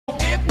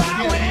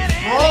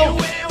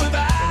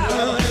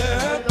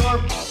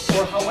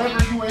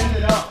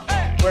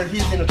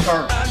he's in a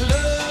turn.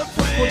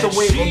 Put the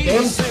weight on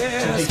them so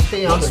they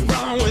stay under you.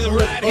 Pull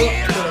it up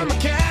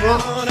to the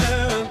front.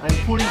 I'm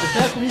putting the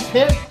back of his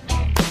head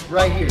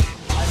right here.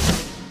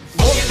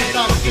 Most of the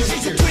time it's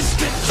here.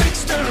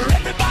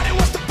 Everybody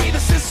wants to be the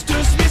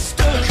sisters,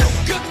 Mr.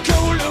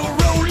 Coca-Cola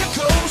roller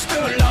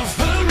coaster. Love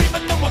her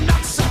even though I'm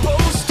not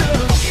supposed to.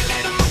 You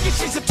little monkey,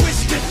 she's a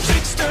twisted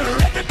trickster.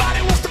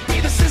 Everybody wants to be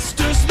the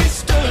sisters,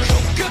 Mr.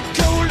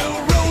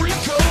 Coca-Cola roller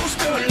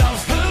coaster.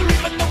 Love her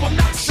even though I'm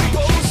not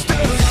supposed to.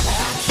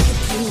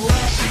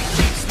 She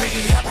keeps me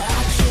up,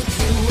 I keep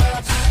you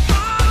up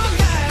all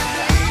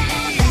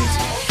night,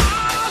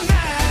 all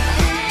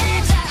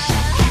night. She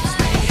keeps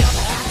me up,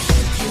 I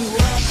keep you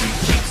up. She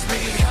keeps me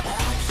up,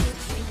 I keep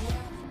you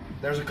up.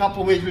 There's a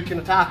couple of ways we can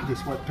attack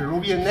this. What,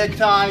 Peruvian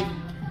necktie,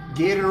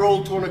 GATOR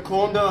ReRoll to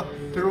anaconda,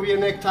 Peruvian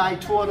necktie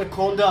to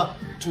anaconda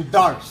to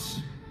DARCE.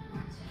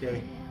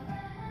 Okay.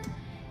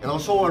 And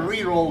also a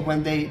re-roll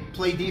when they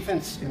play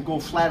defense and go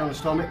flat on the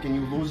stomach and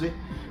you lose it.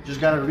 Just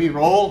gotta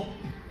re-roll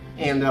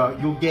and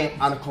you'll get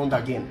anaconda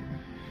again.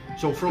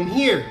 So from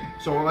here,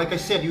 so like I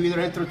said, you either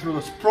enter through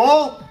the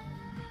sprawl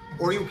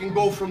or you can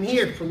go from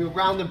here, from your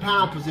ground and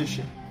pound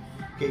position.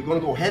 Okay, you're gonna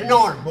go head and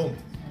arm, boom.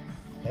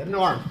 Head and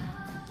arm.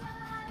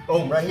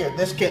 Boom, right here,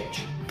 this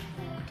catch.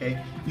 Okay,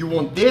 you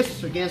want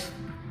this against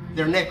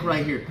their neck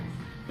right here.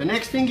 The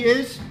next thing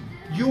is,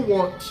 you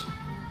want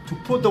to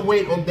put the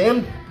weight on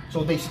them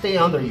so they stay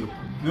under you.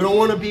 You don't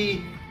want to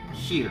be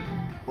here,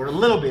 or a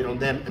little bit on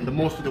them and the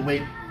most of the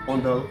weight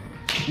on the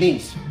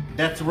knees.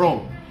 That's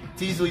wrong.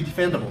 It's easily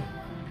defendable.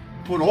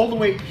 Put all the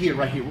weight here,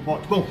 right here,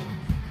 boom.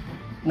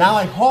 Now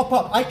I hop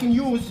up. I can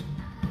use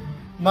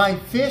my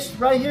fist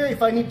right here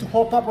if I need to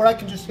hop up, or I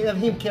can just have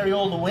him carry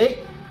all the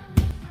weight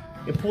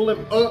and pull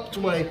him up to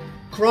my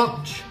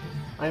crotch.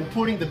 I'm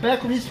putting the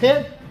back of his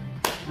head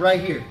right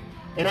here.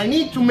 And I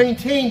need to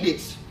maintain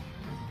this.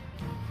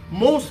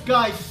 Most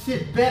guys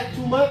sit back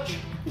too much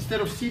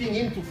instead of sitting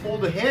in to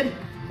fold the head.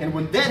 And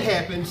when that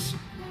happens,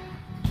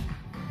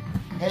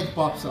 head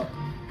pops up.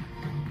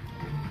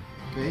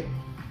 Okay?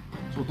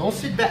 So don't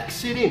sit back,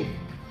 sit in.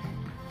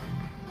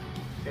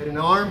 Head and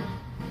arm,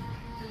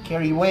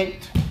 carry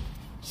weight,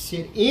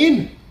 sit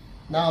in.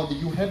 Now that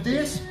you have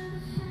this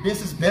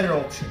is better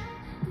option.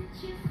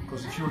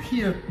 Because if you're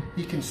here,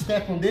 he can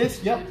step on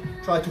this, yep,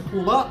 try to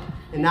pull up,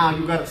 and now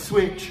you gotta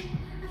switch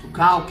to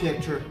cow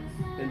catcher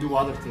and do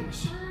other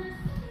things.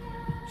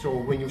 So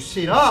when you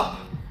sit up,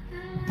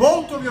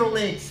 both of your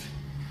legs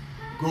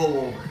go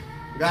over.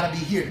 You gotta be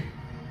here.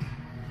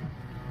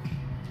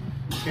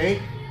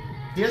 Okay?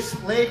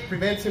 This leg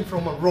prevents him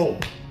from a roll.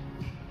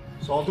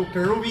 So I'll do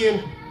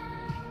Peruvian,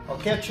 I'll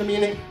catch him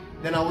in it,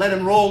 then I'll let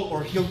him roll,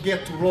 or he'll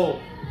get to roll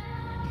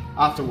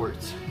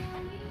afterwards.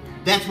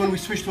 That's when we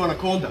switch to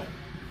anaconda.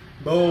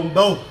 Boom,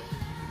 boom,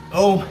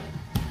 boom.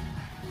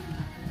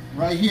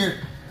 Right here,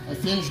 I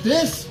finish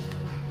this.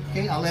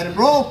 Okay, I'll let him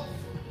roll.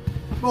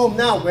 Boom,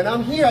 now when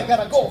I'm here, I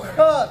gotta go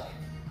hug.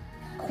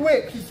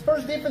 Quick, his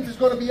first defense is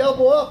gonna be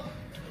elbow up,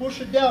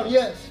 push it down,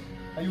 yes.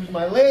 I use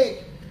my leg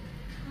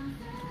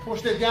to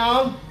push that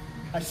down.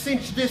 I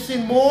cinch this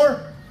in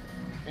more,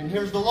 and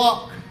here's the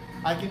lock.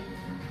 I can,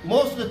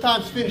 most of the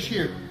times, finish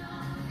here.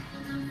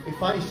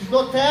 If he's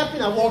not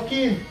tapping, I walk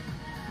in,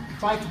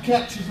 try to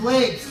catch his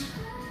legs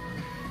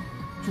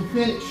to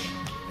finish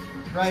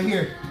right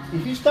here.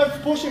 If he starts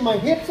pushing my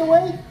hips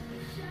away,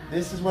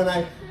 this is when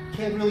I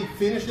can't really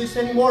finish this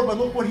anymore, but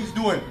look what he's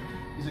doing.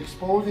 He's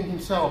exposing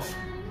himself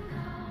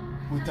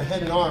with the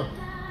head and arm.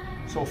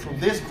 So from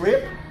this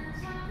grip,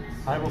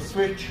 I will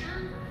switch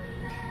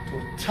to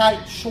a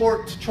tight,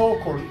 short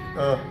choke or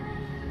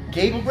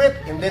gable grip,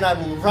 and then I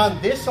will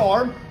run this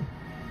arm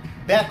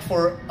back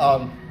for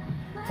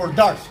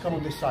DARCE. Come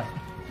on this side.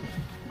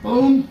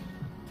 Boom.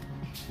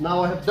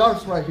 Now I have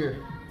DARCE right here.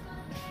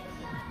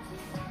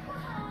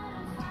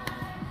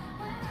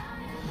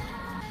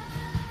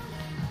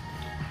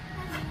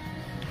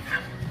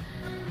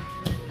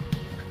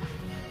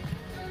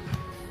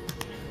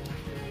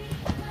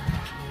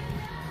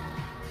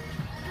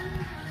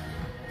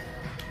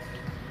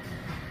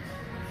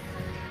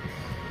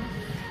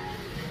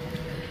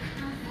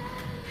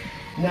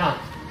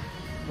 Now,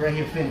 right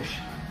here, finish.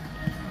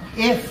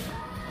 If,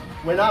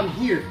 when I'm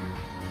here,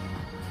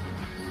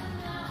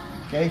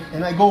 okay,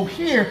 and I go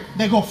here,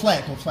 they go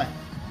flat,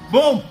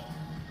 Boom!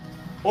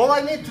 All I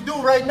need to do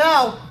right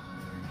now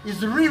is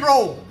the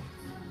re-roll.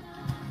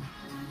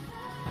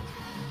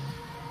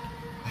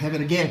 I have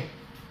it again.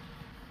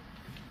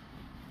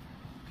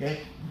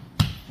 Okay,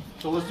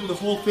 so let's do the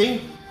whole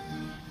thing.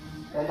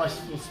 Or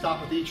we'll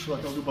stop at each,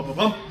 like I'll do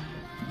bum.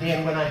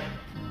 Then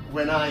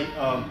when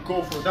I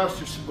go for DARCE,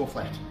 you should go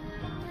flat.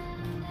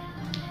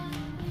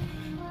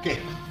 Okay.